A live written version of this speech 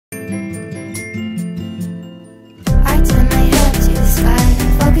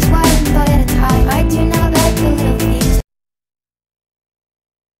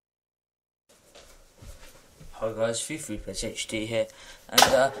Hi guys, Fufu HD here, and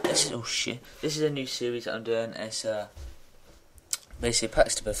this is a new series that I'm doing. It's basically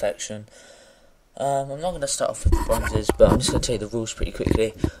Packs to Perfection. I'm not going to start off with the bronzes, but I'm just going to tell you the rules pretty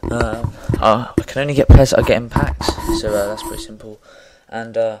quickly. I can only get players that I get in packs, so that's pretty simple.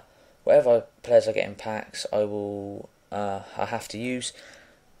 And whatever players I get in packs, I have to use.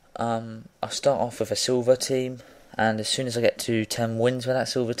 I'll start off with a silver team, and as soon as I get to 10 wins with that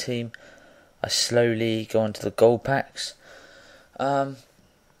silver team, I slowly go on to the gold packs. We're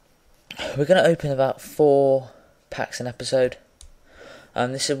going to open about 4 packs an episode.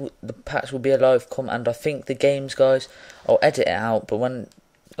 The packs will be a live com, and I think the games, guys, I'll edit it out, but when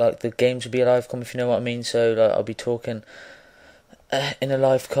the games will be a live com, if you know what I mean. So I'll be talking in a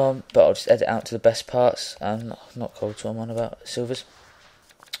live com, but I'll just edit out to the best parts. Not cold, so I'm on about silvers.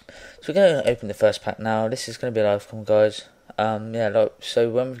 So we're going to open the first pack now. This is going to be a live com, guys.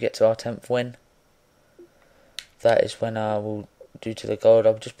 So when we get to our 10th win, that is when I will do to the gold.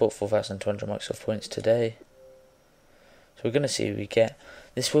 I've just bought 4,200 Microsoft points today, so we're going to see who we get.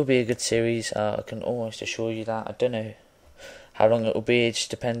 This will be a good series, I can almost assure you that. I don't know how long it will be, it just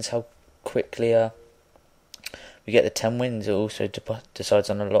depends how quickly we get the 10 wins. It also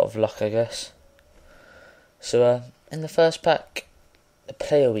decides on a lot of luck, I guess. So in the first pack, the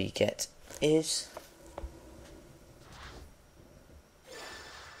player we get is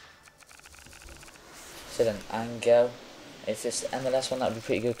an Angel. If it's the MLS one, that would be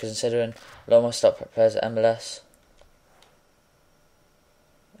pretty good, considering a lot of my start players are MLS.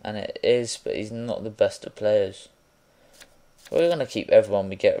 And it is, but he's not the best of players. We're going to keep everyone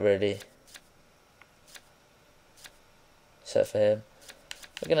we get, really, except for him.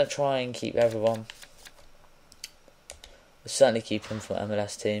 We're going to try and keep everyone. We'll certainly keep him from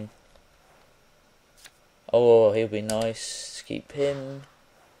MLS team. Oh, he'll be nice to keep him.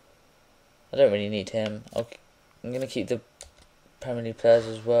 I don't really need him. I'm going to keep the Premier League players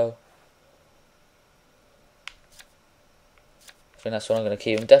as well. I think that's what I'm going to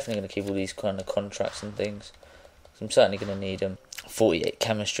keep. I'm definitely going to keep all these kind of contracts and things. So I'm certainly going to need them. 48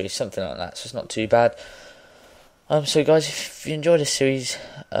 chemistry, something like that. So it's not too bad. So guys, if you enjoyed this series,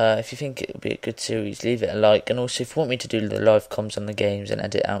 if you think it will be a good series, leave it a like. And also, if you want me to do the live comms on the games and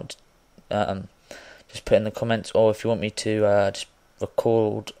edit out, just put in the comments. Or if you want me to just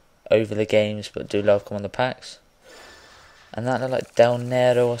record over the games but do live com on the packs, and that looked like Del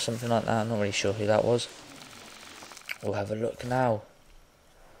Nero or something like that. I'm not really sure who that was. We'll have a look now.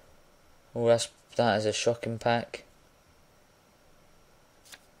 Oh, that is a shocking pack.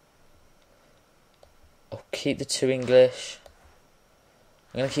 I'll keep the 2 English.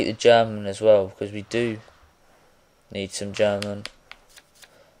 I'm going to keep the German as well, because we do need some German.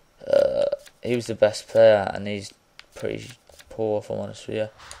 He was the best player, and he's pretty poor, if I'm honest with you.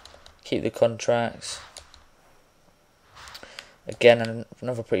 Keep the contracts. Again,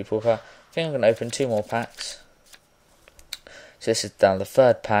 another pretty poor pack. I think I'm going to open 2 more packs. So this is down the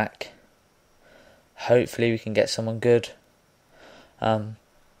 3rd pack. Hopefully we can get someone good. Come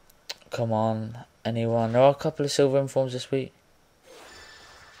on, anyone. There are a couple of silver informs this week.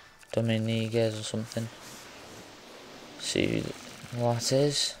 Dominguez or something. See what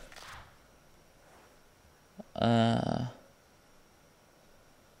is.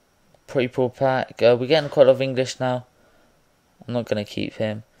 Pretty poor pack. We're getting quite a lot of English now. I'm not going to keep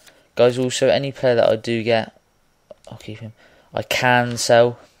him. Guys, also, any player that I do get, I'll keep him. I can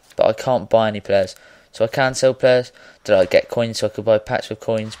sell, but I can't buy any players. So I can sell players that I get coins, so I could buy packs with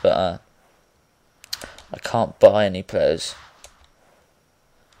coins, but I can't buy any players.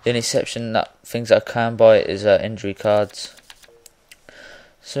 The only exception things that I can buy is injury cards.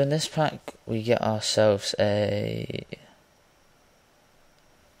 So in this pack, we get ourselves a...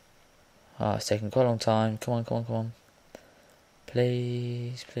 Oh, it's taking quite a long time. Come on.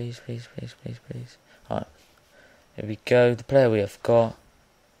 Please. Alright. Here we go. The player we have got.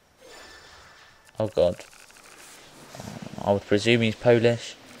 Oh god. I would presume he's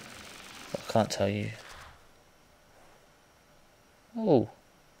Polish, but I can't tell you. Oh.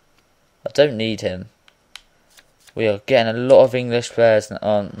 I don't need him. We are getting a lot of English players.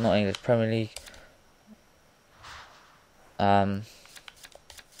 Not English, Premier League.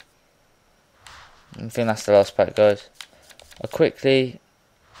 I think that's the last pack, guys. I'll quickly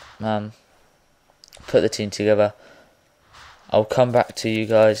put the team together. I'll come back to you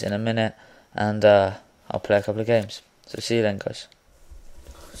guys in a minute, and I'll play a couple of games. So see you then, guys.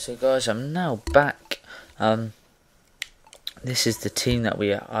 So guys, I'm now back. This is the team that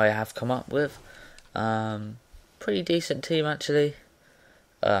I have come up with. Pretty decent team, actually.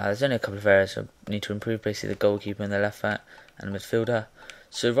 There's only a couple of areas I need to improve. Basically, the goalkeeper and the left back and the midfielder.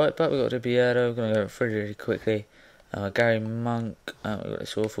 So right back, we've got Ribeiro. We're going to go really quickly. Gary Monk. We've got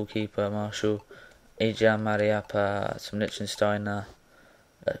this awful keeper, Marshall. Adrian Mariappa. Some Liechtensteiner.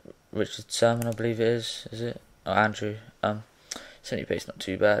 Richard Sermon, I believe it is. Is it? Oh, Andrew. 70 pace, not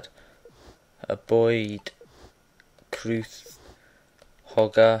too bad. Boyd. Kruth.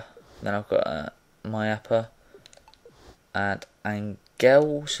 Hogger. Then I've got Mariappa. And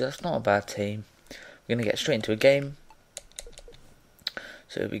Angel. So that's not a bad team. We're going to get straight into a game.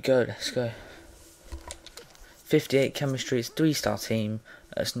 So here we go, let's go. 58 chemistry, it's a 3-star team.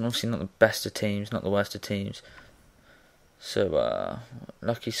 It's obviously not the best of teams, not the worst of teams. So,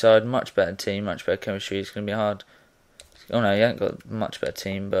 lucky side, much better team, much better chemistry. It's going to be hard. Oh no, you haven't got a much better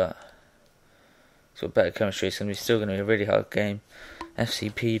team, but it's got better chemistry. It's still going to be a really hard game.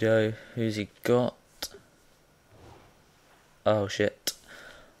 FC Pedo, who's he got? Oh shit.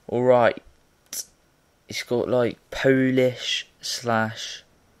 Alright. He's got like Polish /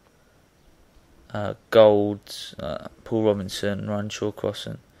 Golds, Paul Robinson, Ryan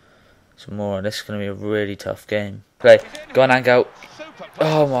Shawcross, some more. This is going to be a really tough game. Play. Go on, Angel.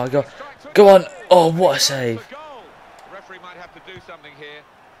 Oh my god. Go on. Oh, what a save.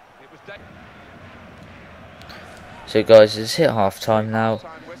 So guys, it's hit half time now.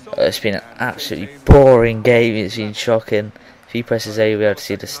 It's been an absolutely boring game. It's been shocking. If he presses A, we'll be able to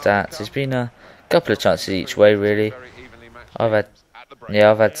see the stats. There's been a couple of chances each way, really. I've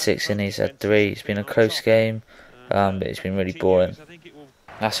had 6 and he's had 3. It's been a close game, but it's been really boring.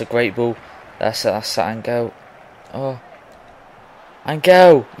 That's a great ball. That's Angel. Oh,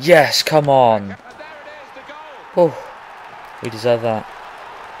 Angel! Yes, come on. Oh, we deserve that.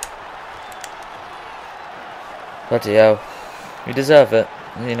 Bloody hell, we deserve it.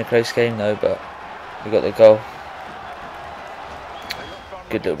 It's been a close game though, but we got the goal.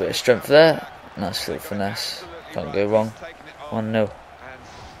 Good little bit of strength there. Nice little finesse. Can't go wrong. 1-0.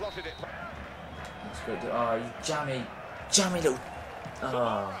 Oh, you jammy little.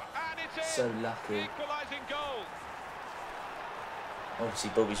 Oh, so lucky.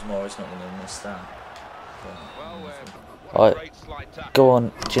 Obviously, Bobby Moore is not going to miss that. Alright, go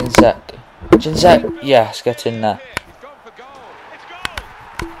on, Jinzek, yes, get in there.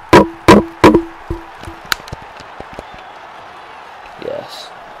 Yes,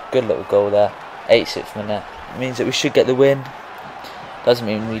 good little goal there. 86th minute. It means that we should get the win. Doesn't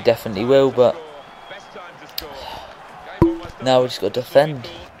mean we definitely will, but now we just got to defend.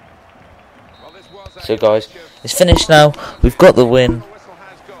 So guys, it's finished now. We've got the win.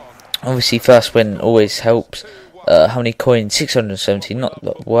 Obviously, first win always helps. How many coins? 670. Not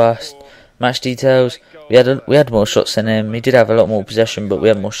the worst. Match details. We had more shots than him. He did have a lot more possession, but we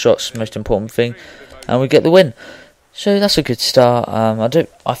had more shots. Most important thing, and we get the win. So that's a good start.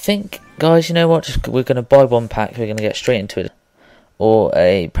 I think, guys, you know what? We're going to buy one pack. We're going to get straight into it, or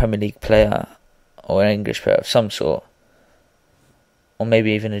a Premier League player, or an English player of some sort, or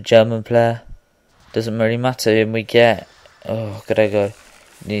maybe even a German player. Doesn't really matter. And we get Grego.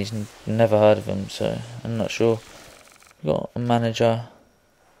 He's never heard of him, so I'm not sure. We got a manager.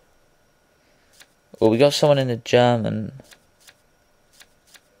 Well, we got someone in the German.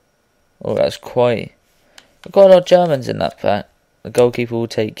 Oh, that's quite. We've got a lot of Germans in that pack. The goalkeeper will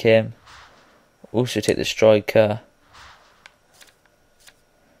take him. Also take the striker.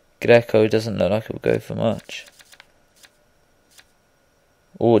 Greco doesn't look like it will go for much.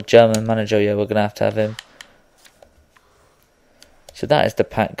 Or German manager, yeah, we're going to have him. So that is the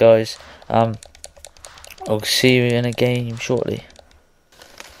pack, guys. I'll see you in a game shortly.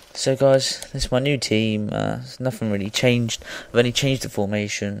 So guys, this is my new team. Nothing really changed. I've only changed the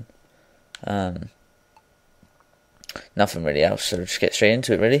formation. Nothing really else, so just get straight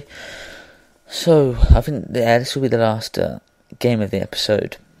into it, really. So, I think this will be the last game of the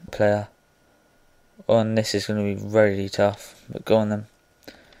episode. Player. And this is going to be really tough. But go on then.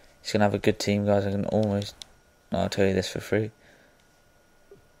 He's going to have a good team, guys. I'll tell you this for free.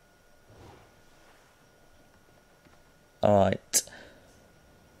 Alright.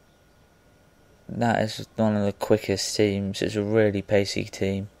 That is one of the quickest teams. It's a really pacey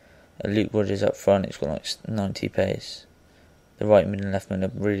team. Luke Rogers up front, he's got like 90 pace. The right mid and left mid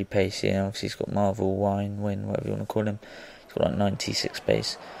are really pacey, and obviously he's got Marvel, Wine, whatever you want to call him. He's got like 96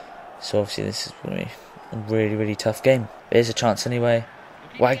 pace. So obviously this is going to be a really, really tough game. But here's a chance anyway.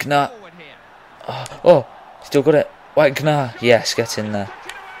 Wagner! Oh, still got it. Wagner! Yes, get in there.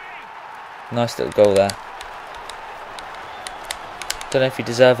 Nice little goal there. Don't know if you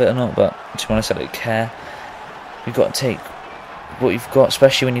deserve it or not, but to be honest, I don't care. You've got to take what you've got,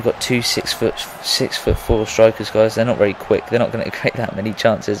 especially when you've got two 6'4" strikers, guys. They're not very quick. They're not going to create that many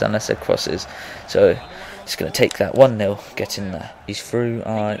chances unless they're crosses. So He's going to take that 1-0, get in there. He's through,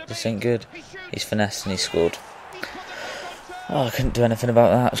 alright, this ain't good. He's finessed and he scored. Oh, I couldn't do anything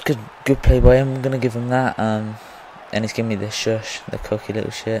about that. It was good play by him, I'm going to give him that. And he's giving me the shush, the cocky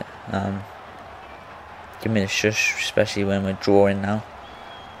little shit. Give me the shush, especially when we're drawing now.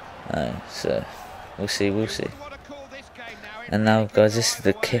 So, we'll see. And now, guys, this is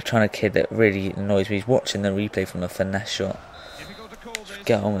the kind of kid that really annoys me. He's watching the replay from a finesse shot. Just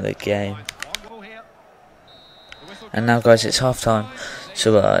get on with the game. And now, guys, it's half time.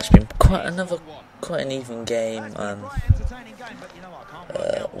 So it's been quite an even game.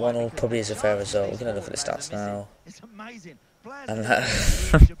 1-1 probably is a fair result. We're gonna look at the stats now. And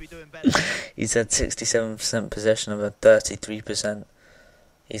he's had 67% possession. I've had 33%.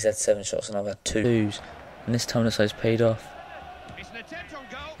 He's had 7 shots and I've had 2. And this time the side's paid off.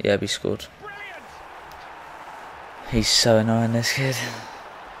 Yeah, he scored. He's so annoying, this kid.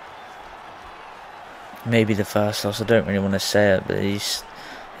 Maybe the first loss, I don't really want to say it, but his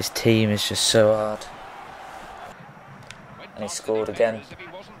team is just so hard. And he scored again.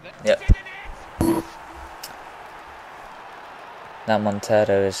 Yep. That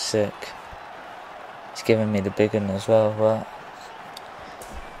Montero is sick. He's giving me the big one as well, but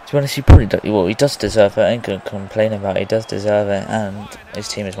to be honest, he does deserve it. I ain't gonna complain about it. He does deserve it, and his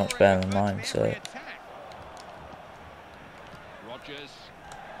team is much better than mine. So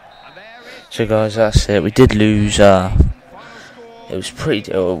guys, that's it. We did lose. It was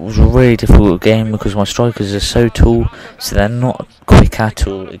a really difficult game because my strikers are so tall, so they're not quick at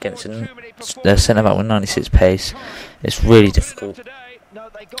all against their centre back with 96 pace. It's really difficult.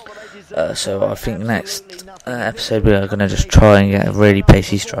 So I think next episode we are going to just try and get a really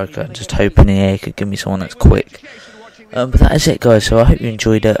pacey striker and just hope in the air could give me someone that's quick. But that is it, guys. So I hope you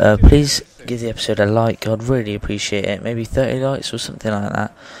enjoyed it. Please give the episode a like. I'd really appreciate it. Maybe 30 likes or something like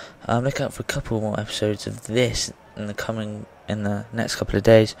that. Look out for a couple more episodes of this in the next couple of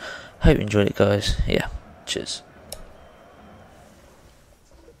days. Hope you enjoyed it, guys. Yeah, cheers.